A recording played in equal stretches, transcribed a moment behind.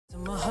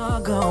Ew,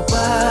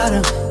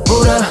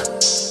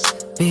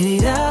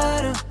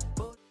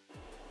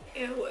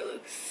 it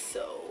looks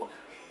so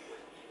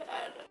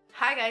bad.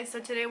 Hi guys,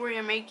 so today we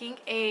are making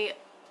a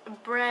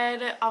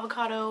bread,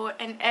 avocado,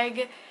 and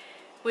egg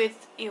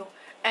with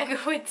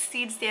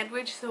seed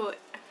sandwich. So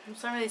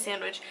it's not really a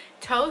sandwich,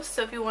 toast.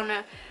 So if you want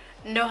to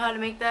know how to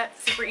make that,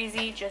 super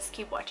easy, just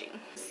keep watching.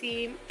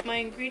 See my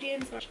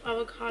ingredients: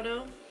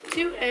 avocado,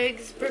 2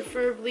 eggs,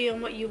 preferably on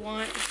what you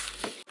want,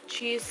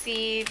 chia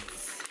seeds,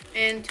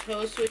 and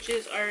toast, which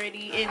is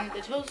already in the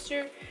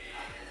toaster,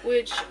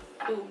 which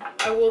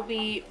I will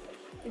be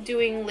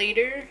doing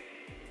later.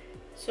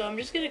 So I'm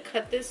just gonna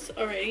cut this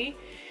already.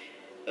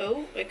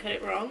 Oh, I cut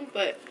it wrong,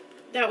 but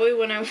that way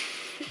when I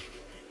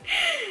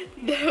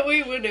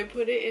when I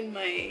put it in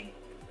my,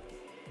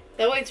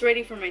 that way it's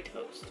ready for my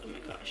toast. Oh my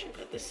gosh, I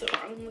cut this so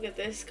wrong. Look at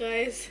this,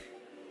 guys.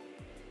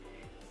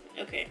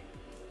 Okay,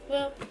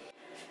 well,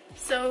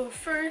 so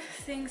first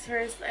things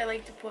first, I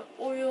like to put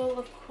oil,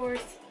 of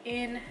course,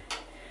 in,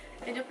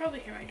 and you'll probably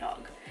hear my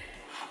dog,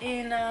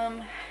 in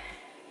the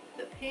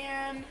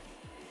pan.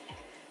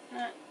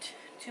 Not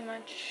too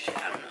much,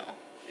 I don't know,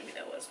 maybe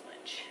that was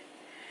much.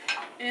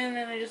 And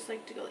then I just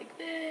like to go like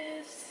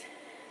this.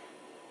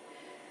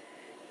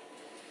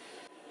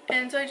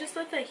 And so I just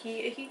let that heat.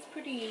 It heats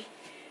pretty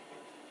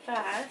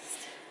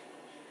fast.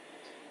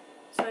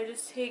 So I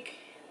just take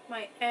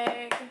my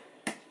egg.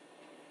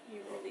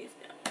 You roll these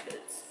down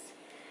because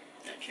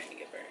I'm not trying to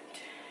get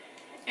burnt.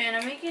 And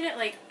I'm making it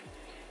like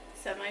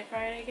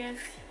semi-fried, I guess.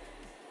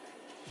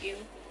 Ew.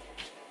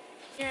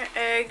 Your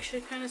egg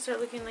should kind of start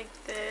looking like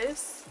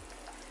this.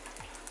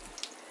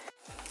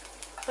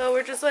 So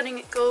we're just letting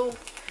it go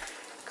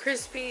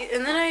crispy,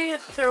 and then I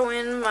throw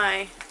in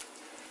my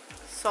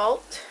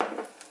salt,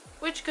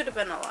 which could have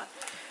been a lot,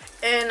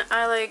 and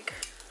I like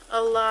a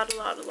lot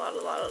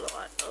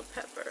of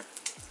pepper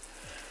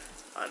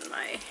on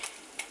my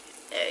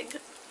egg.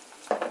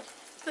 I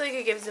feel like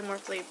it gives it more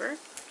flavor.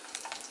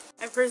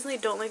 I personally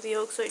don't like the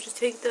yolk, so I just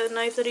take the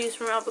knife that I use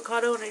from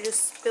avocado and I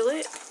just spill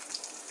it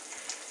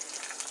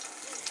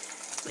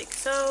like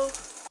so.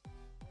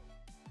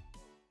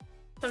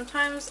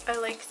 Sometimes I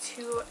like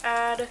to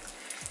add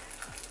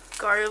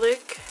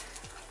garlic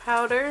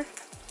powder,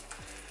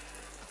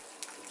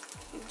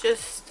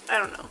 just, I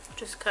don't know,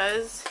 just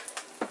cuz,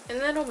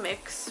 and then it'll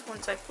mix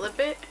once I flip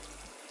it.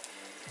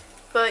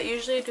 But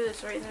usually I do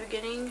this right in the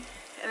beginning.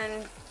 And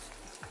then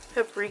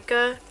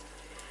paprika,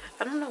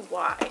 I don't know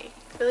why, I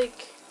feel like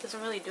it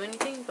doesn't really do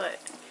anything, but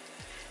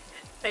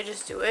I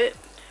just do it.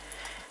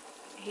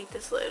 I hate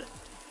this lid.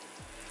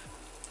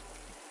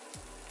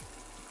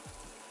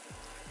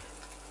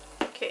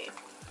 Okay,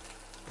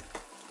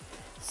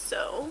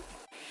 so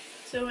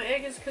my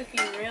egg is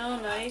cooking real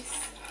nice,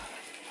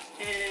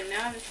 and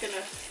now I'm just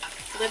gonna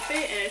flip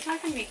it, and it's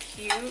not gonna be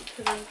cute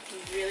because I'm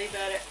really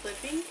bad at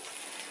flipping.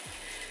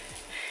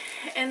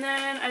 And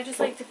then I just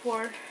like to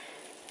pour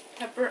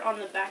pepper on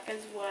the back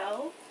as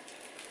well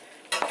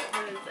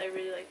because I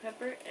really like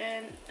pepper,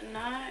 and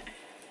not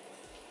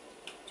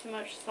too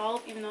much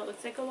salt, even though it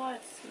looks like a lot,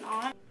 it's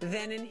not.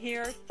 Then in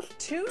here,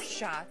 2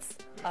 shots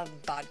of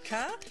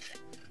vodka.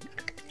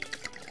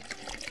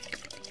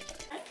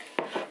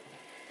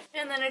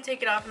 And then I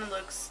take it off and it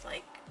looks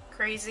like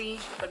crazy,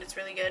 but it's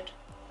really good.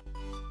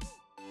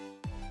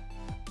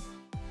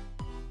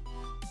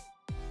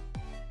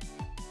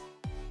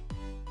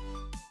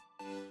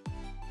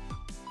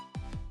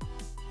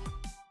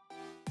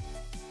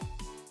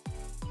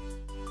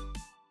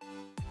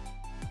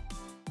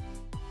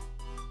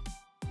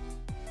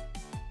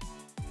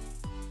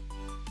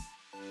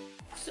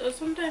 So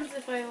sometimes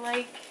if I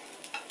like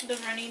the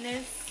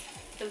runniness,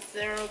 because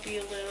there will be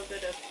a little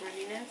bit of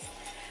runniness,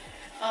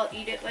 I'll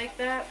eat it like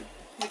that,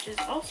 which is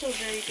also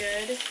very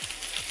good,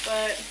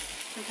 but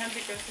sometimes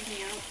it grosses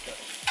me out, so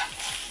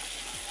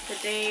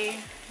today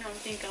I don't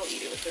think I'll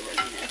eat it with the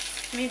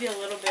runniness. Maybe a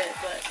little bit,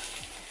 but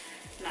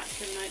not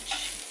too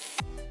much.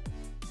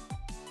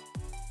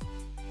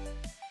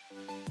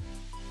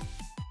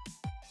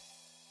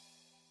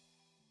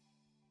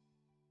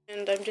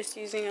 And I'm just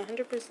using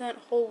 100%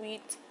 whole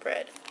wheat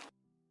bread.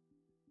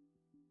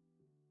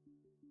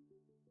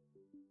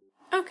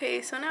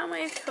 Okay, so now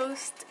my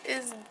toast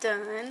is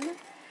done.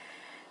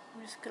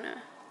 I'm just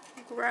gonna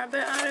grab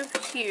it out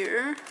of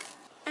here.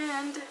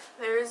 And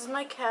there's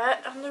my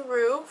cat on the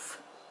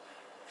roof.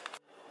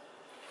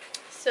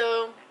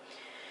 So,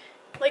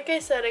 like I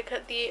said, I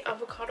cut the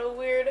avocado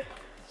weird.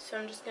 So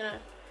I'm just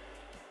gonna,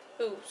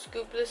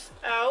 scoop this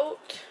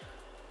out.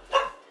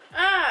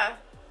 Ah!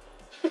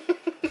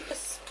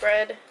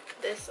 Spread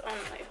this on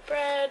my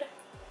bread.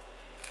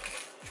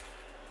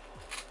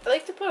 I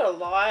like to put a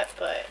lot,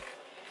 but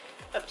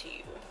up to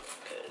you,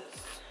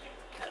 because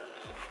I don't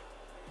know.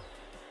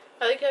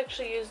 I like to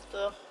actually use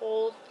the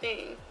whole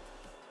thing.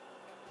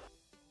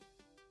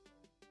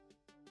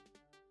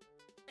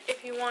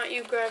 If you want,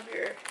 you grab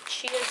your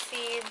chia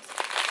seeds,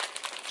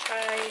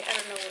 I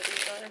don't know what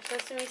these are,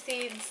 sesame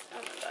seeds.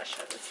 Oh my gosh,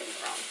 I was saying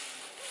it wrong.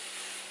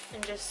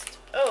 And just,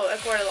 I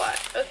poured a lot.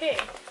 Okay,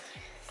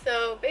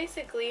 so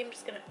basically I'm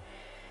just gonna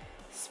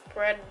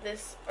spread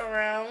this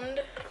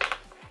around.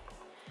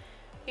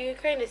 You can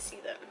kind of see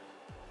them.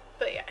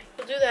 But yeah,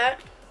 you'll do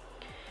that.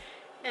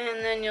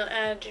 And then you'll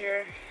add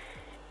your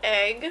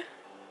egg.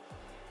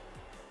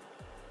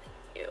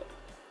 Ew.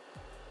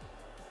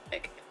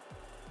 Okay.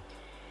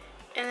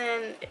 And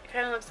then it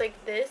kind of looks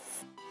like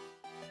this.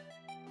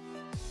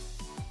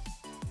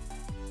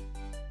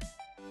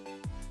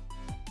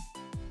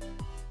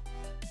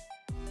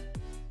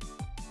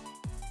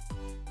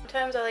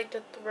 Sometimes I like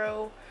to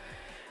throw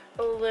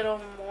a little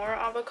more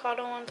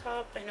avocado on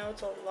top. I know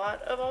it's a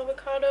lot of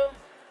avocado.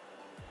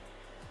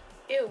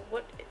 Ew,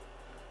 what?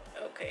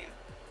 Okay.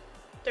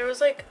 There was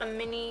like a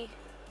mini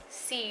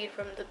seed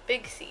from the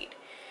big seed,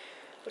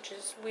 which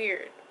is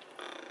weird.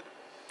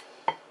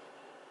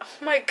 Oh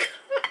my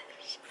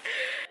gosh.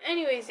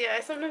 Anyways, yeah,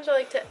 sometimes I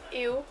like to,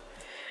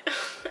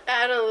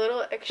 add a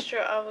little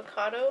extra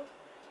avocado.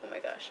 Oh my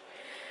gosh.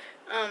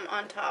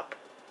 On top.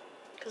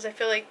 Because I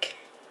feel like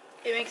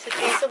it makes it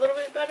taste a little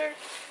bit better.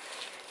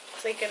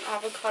 It's like an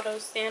avocado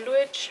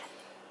sandwich.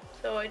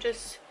 So I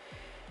just,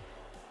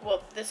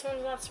 well, this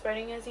one's not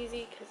spreading as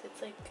easy because it's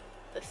like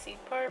the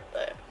seed part,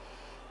 but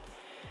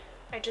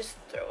I just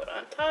throw it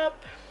on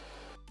top.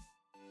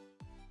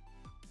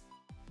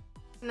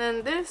 And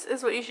then this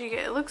is what you should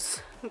get. It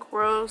looks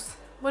gross,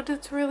 but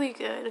it's really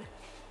good.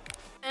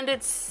 And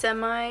it's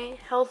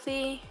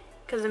semi-healthy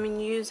because, I mean,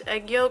 you use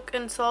egg yolk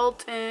and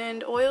salt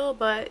and oil,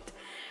 but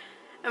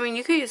I mean,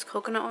 you could use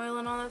coconut oil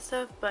and all that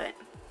stuff, but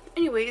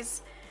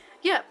anyways,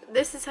 yeah,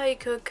 this is how you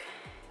cook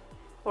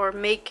or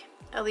make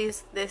at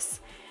least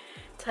this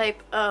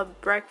type of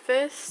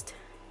breakfast.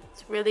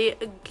 It's really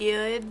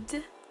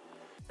good.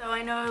 So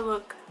I know I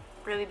look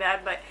really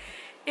bad, but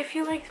if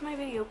you liked my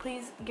video,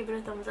 please give it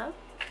a thumbs up,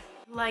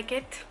 like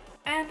it,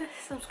 and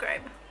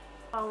subscribe.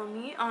 Follow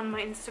me on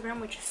my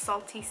Instagram, which is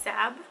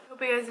saltysab.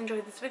 Hope you guys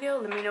enjoyed this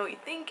video. Let me know what you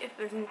think, if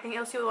there's anything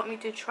else you want me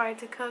to try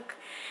to cook,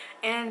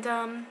 and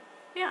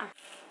yeah,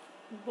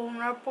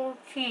 bon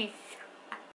appetit.